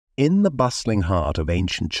In the bustling heart of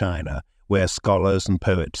ancient China, where scholars and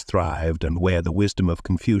poets thrived and where the wisdom of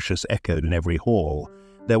Confucius echoed in every hall,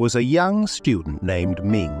 there was a young student named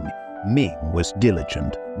Ming. Ming was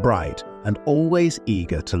diligent, bright, and always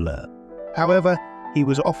eager to learn. However, he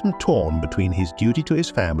was often torn between his duty to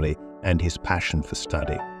his family and his passion for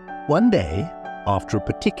study. One day, after a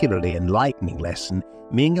particularly enlightening lesson,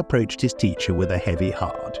 Ming approached his teacher with a heavy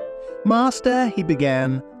heart. "Master," he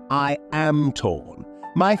began, "I am torn.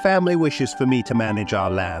 My family wishes for me to manage our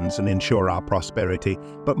lands and ensure our prosperity,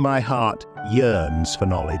 but my heart yearns for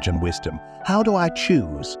knowledge and wisdom. How do I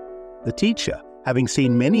choose?" The teacher, having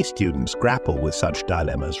seen many students grapple with such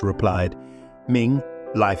dilemmas, replied, "Ming,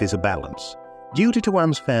 life is a balance. Duty to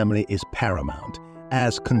one's family is paramount,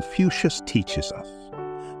 as Confucius teaches us.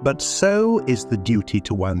 But so is the duty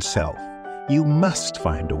to oneself. You must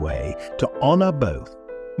find a way to honor both."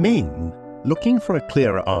 Ming, looking for a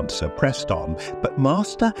clearer answer, pressed on, "But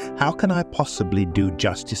master, how can I possibly do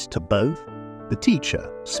justice to both?" The teacher,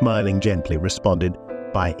 smiling gently, responded,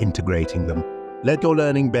 "By integrating them. Let your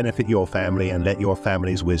learning benefit your family and let your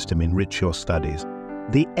family's wisdom enrich your studies."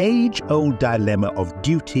 The age-old dilemma of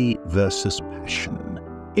duty versus passion.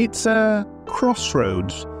 It's a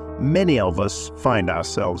crossroads many of us find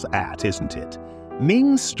ourselves at, isn't it?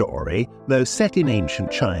 Ming's story, though set in ancient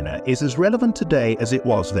China, is as relevant today as it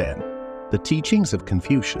was then. The teachings of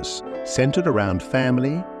Confucius, centered around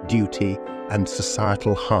family, duty, and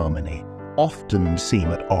societal harmony, often seem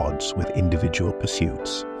at odds with individual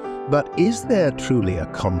pursuits. But is there truly a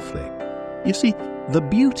conflict? You see, the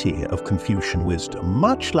beauty of Confucian wisdom,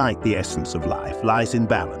 much like the essence of life, lies in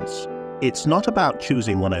balance. It's not about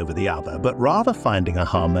choosing one over the other, but rather finding a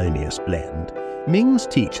harmonious blend. Ming's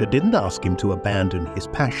teacher didn't ask him to abandon his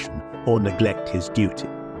passion or neglect his duty.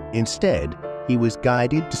 Instead, he was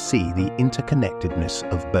guided to see the interconnectedness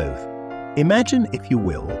of both. Imagine, if you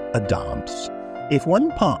will, a dance. If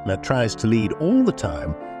one partner tries to lead all the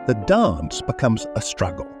time, the dance becomes a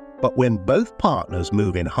struggle. But when both partners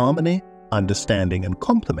move in harmony, understanding and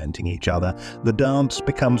complementing each other, the dance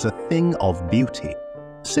becomes a thing of beauty.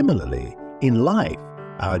 Similarly, in life,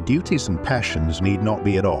 our duties and passions need not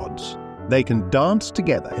be at odds. They can dance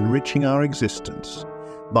together, enriching our existence.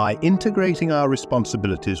 By integrating our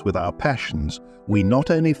responsibilities with our passions, we not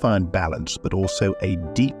only find balance, but also a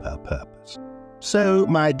deeper purpose. So,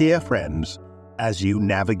 my dear friends, as you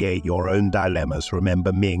navigate your own dilemmas,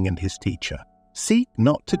 remember Ming and his teacher. Seek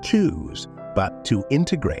not to choose, but to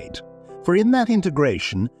integrate. For in that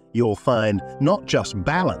integration, you'll find not just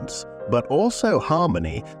balance, but also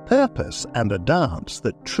harmony, purpose, and a dance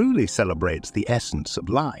that truly celebrates the essence of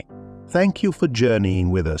life. Thank you for journeying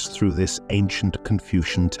with us through this ancient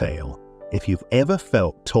Confucian tale. If you've ever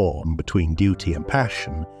felt torn between duty and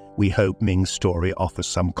passion, we hope Ming's story offers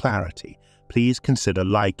some clarity. Please consider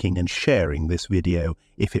liking and sharing this video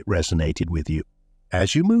if it resonated with you.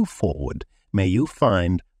 As you move forward, may you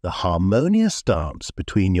find the harmonious dance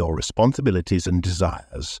between your responsibilities and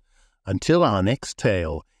desires. Until our next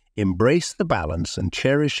tale, embrace the balance and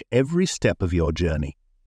cherish every step of your journey.